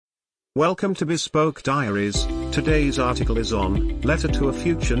Welcome to Bespoke Diaries. Today's article is on Letter to a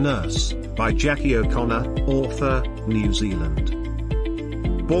Future Nurse by Jackie O'Connor, author, New Zealand.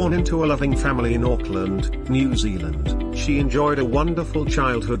 Born into a loving family in Auckland, New Zealand, she enjoyed a wonderful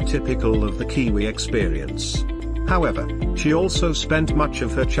childhood typical of the Kiwi experience. However, she also spent much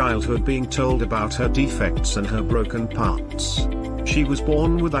of her childhood being told about her defects and her broken parts. She was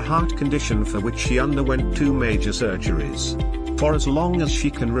born with a heart condition for which she underwent 2 major surgeries. For as long as she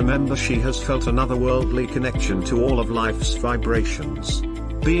can remember, she has felt an otherworldly connection to all of life's vibrations.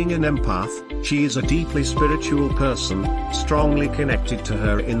 Being an empath, she is a deeply spiritual person, strongly connected to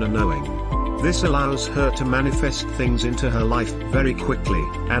her inner knowing. This allows her to manifest things into her life very quickly,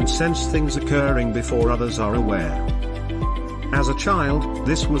 and sense things occurring before others are aware. As a child,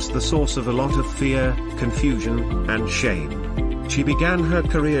 this was the source of a lot of fear, confusion, and shame. She began her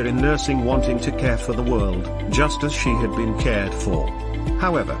career in nursing, wanting to care for the world, just as she had been cared for.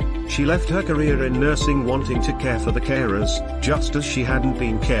 However, she left her career in nursing wanting to care for the carers, just as she hadn't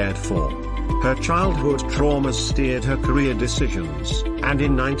been cared for. Her childhood traumas steered her career decisions, and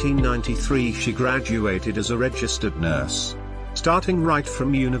in 1993 she graduated as a registered nurse. Starting right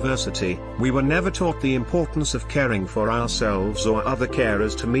from university, we were never taught the importance of caring for ourselves or other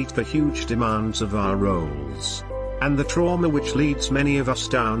carers to meet the huge demands of our roles. And the trauma which leads many of us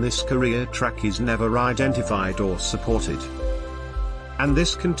down this career track is never identified or supported. And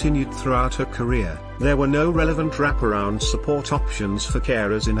this continued throughout her career. There were no relevant wraparound support options for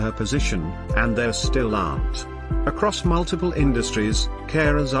carers in her position, and there still aren't. Across multiple industries,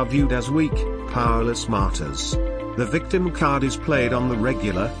 carers are viewed as weak, powerless martyrs. The victim card is played on the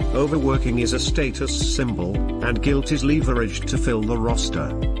regular, overworking is a status symbol, and guilt is leveraged to fill the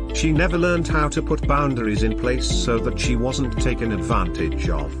roster. She never learned how to put boundaries in place so that she wasn't taken advantage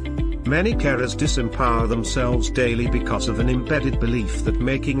of. Many carers disempower themselves daily because of an embedded belief that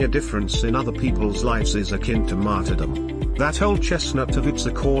making a difference in other people's lives is akin to martyrdom. That old chestnut of it's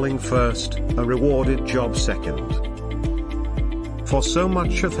a calling first, a rewarded job second. For so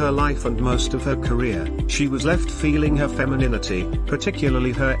much of her life and most of her career, she was left feeling her femininity,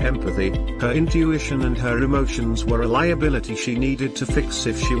 particularly her empathy, her intuition and her emotions were a liability she needed to fix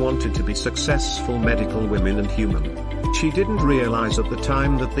if she wanted to be successful medical women and human. She didn't realize at the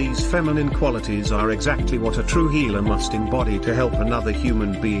time that these feminine qualities are exactly what a true healer must embody to help another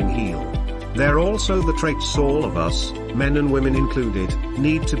human being heal. They're also the traits all of us, men and women included,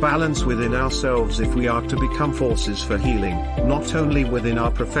 need to balance within ourselves if we are to become forces for healing, not only within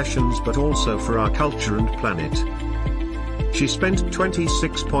our professions but also for our culture and planet. She spent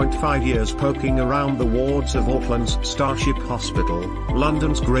 26.5 years poking around the wards of Auckland's Starship Hospital,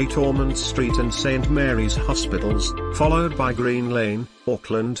 London's Great Ormond Street and St Mary's Hospitals, followed by Green Lane,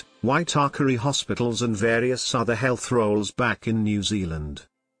 Auckland, Waitakere Hospitals and various other health roles back in New Zealand.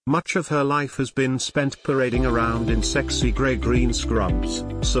 Much of her life has been spent parading around in sexy grey-green scrubs,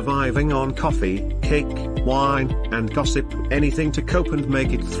 surviving on coffee, cake, wine, and gossip, anything to cope and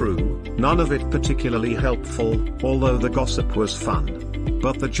make it through, none of it particularly helpful, although the gossip was fun.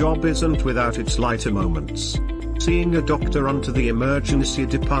 But the job isn't without its lighter moments. Seeing a doctor onto the emergency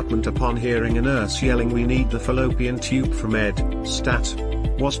department upon hearing a nurse yelling "We need the fallopian tube from Ed, stat,"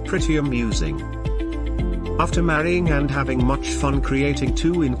 was pretty amusing. After marrying and having much fun creating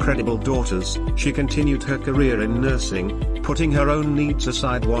 2 incredible daughters, she continued her career in nursing, putting her own needs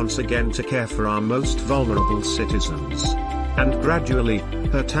aside once again to care for our most vulnerable citizens. And gradually,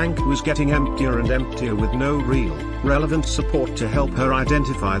 her tank was getting emptier and emptier with no real, relevant support to help her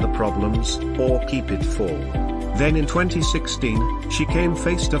identify the problems, or keep it full. Then in 2016, she came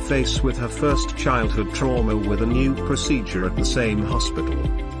face to face with her first childhood trauma with a new procedure at the same hospital.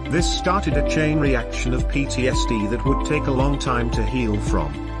 This started a chain reaction of PTSD that would take a long time to heal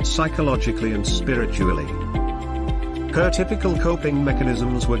from, psychologically and spiritually. Her typical coping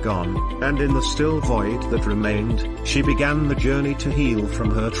mechanisms were gone, and in the still void that remained, she began the journey to heal from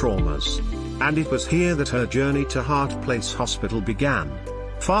her traumas. And it was here that her journey to Heart Place Hospital began.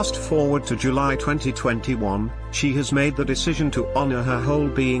 Fast forward to July 2021, she has made the decision to honor her whole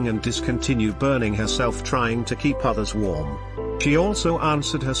being and discontinue burning herself trying to keep others warm. She also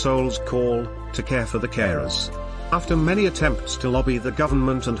answered her soul's call, to care for the carers. After many attempts to lobby the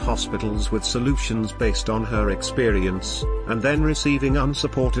government and hospitals with solutions based on her experience, and then receiving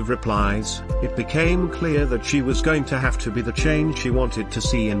unsupportive replies, it became clear that she was going to have to be the change she wanted to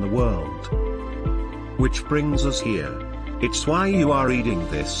see in the world. Which brings us here. It's why you are reading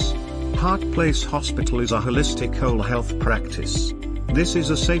this. Heart Place Hospital is a holistic whole health practice. This is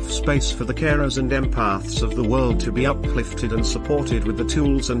a safe space for the carers and empaths of the world to be uplifted and supported with the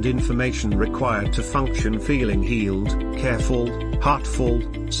tools and information required to function feeling healed, careful, heartful,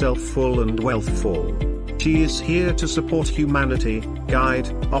 self-full and wealthful. She is here to support humanity, guide,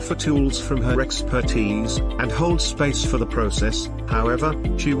 offer tools from her expertise, and hold space for the process. However,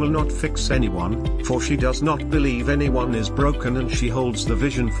 she will not fix anyone, for she does not believe anyone is broken, and she holds the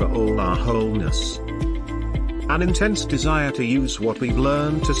vision for all our wholeness. An intense desire to use what we've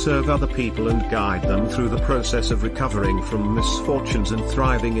learned to serve other people and guide them through the process of recovering from misfortunes and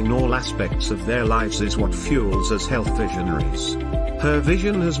thriving in all aspects of their lives is what fuels us health visionaries. Her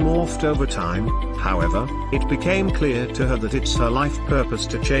vision has morphed over time, however, it became clear to her that it's her life purpose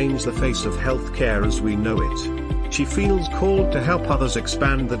to change the face of healthcare as we know it. She feels called to help others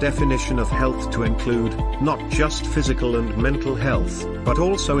expand the definition of health to include, not just physical and mental health, but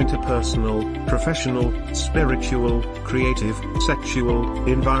also interpersonal, professional, spiritual, creative, sexual,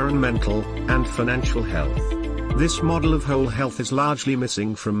 environmental, and financial health. This model of whole health is largely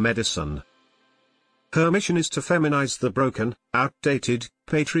missing from medicine. Her mission is to feminize the broken, outdated,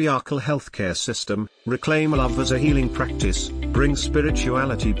 patriarchal healthcare system, reclaim love as a healing practice, bring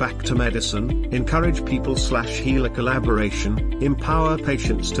spirituality back to medicine, encourage people/healer collaboration, empower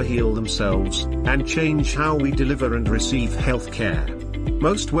patients to heal themselves, and change how we deliver and receive healthcare.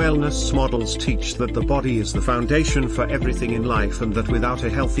 Most wellness models teach that the body is the foundation for everything in life and that without a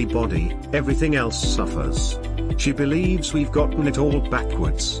healthy body, everything else suffers. She believes we've gotten it all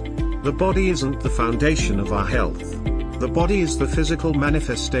backwards. The body isn't the foundation of our health. The body is the physical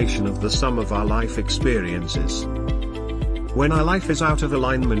manifestation of the sum of our life experiences. When our life is out of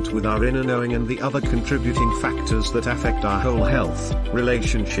alignment with our inner knowing and the other contributing factors that affect our whole health,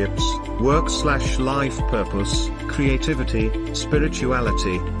 relationships, work/life purpose, creativity,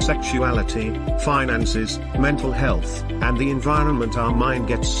 spirituality, sexuality, finances, mental health, and the environment, our mind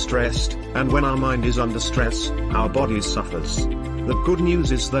gets stressed, and when our mind is under stress, our body suffers. The good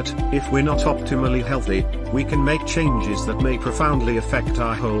news is that, if we're not optimally healthy, we can make changes that may profoundly affect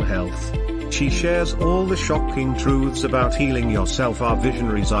our whole health. She shares all the shocking truths about healing yourself. Our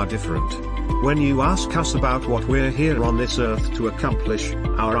visionaries are different. When you ask us about what we're here on this earth to accomplish,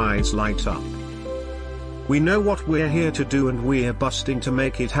 our eyes light up. We know what we're here to do, and we're busting to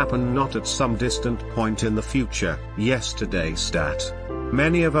make it happen, not at some distant point in the future, yesterday stat.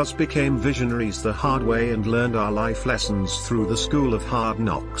 Many of us became visionaries the hard way and learned our life lessons through the school of hard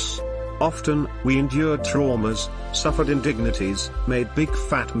knocks. Often, we endured traumas, suffered indignities, made big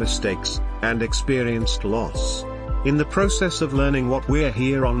fat mistakes, and experienced loss. In the process of learning what we're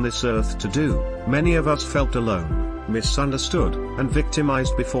here on this earth to do, many of us felt alone, misunderstood, and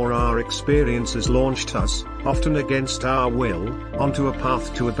victimized before our experiences launched us, often against our will, onto a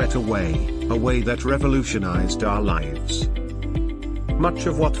path to a better way, a way that revolutionized our lives. Much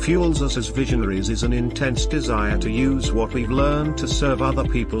of what fuels us as visionaries is an intense desire to use what we've learned to serve other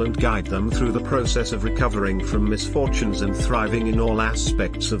people and guide them through the process of recovering from misfortunes and thriving in all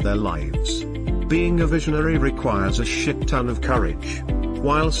aspects of their lives. Being a visionary requires a shit ton of courage.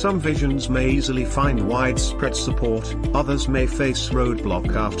 While some visions may easily find widespread support, others may face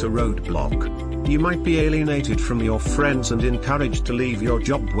roadblock after roadblock. You might be alienated from your friends and encouraged to leave your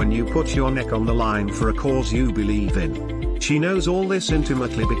job when you put your neck on the line for a cause you believe in. She knows all this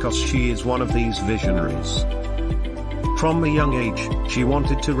intimately because she is one of these visionaries. From a young age, she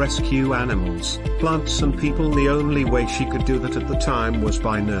wanted to rescue animals, plants and people. The only way she could do that at the time was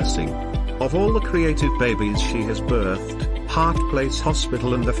by nursing. Of all the creative babies she has birthed, Heart Place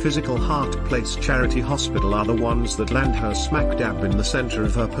Hospital and the Physical Heart Place Charity Hospital are the ones that land her smack dab in the center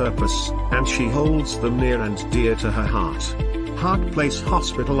of her purpose, and she holds them near and dear to her heart. Heart Place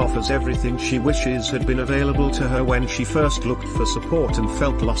Hospital offers everything she wishes had been available to her when she first looked for support and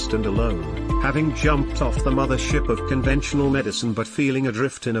felt lost and alone, having jumped off the mothership of conventional medicine but feeling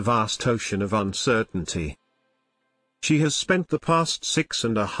adrift in a vast ocean of uncertainty. She has spent the past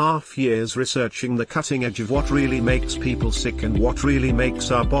 6.5 years researching the cutting edge of what really makes people sick and what really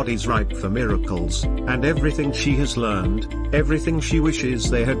makes our bodies ripe for miracles, and everything she has learned, everything she wishes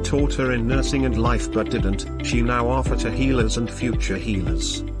they had taught her in nursing and life but didn't, she now offers to healers and future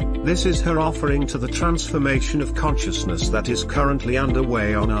healers. This is her offering to the transformation of consciousness that is currently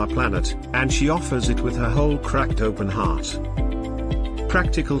underway on our planet, and she offers it with her whole cracked open heart.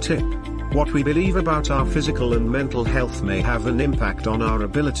 Practical tip. What we believe about our physical and mental health may have an impact on our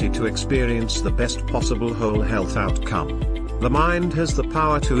ability to experience the best possible whole health outcome. The mind has the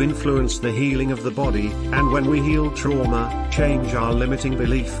power to influence the healing of the body, and when we heal trauma, change our limiting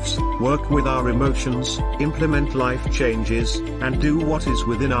beliefs, work with our emotions, implement life changes, and do what is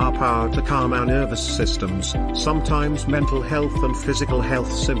within our power to calm our nervous systems, sometimes mental health and physical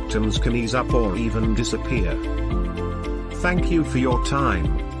health symptoms can ease up or even disappear. Thank you for your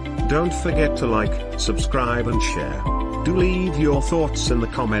time. Don't forget to like, subscribe and share. Do leave your thoughts in the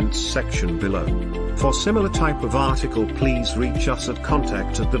comments section below. For similar type of article, please reach us at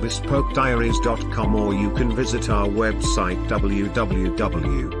contact@thebespokediaries.com, or you can visit our website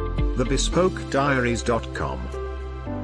www.thebespokediaries.com.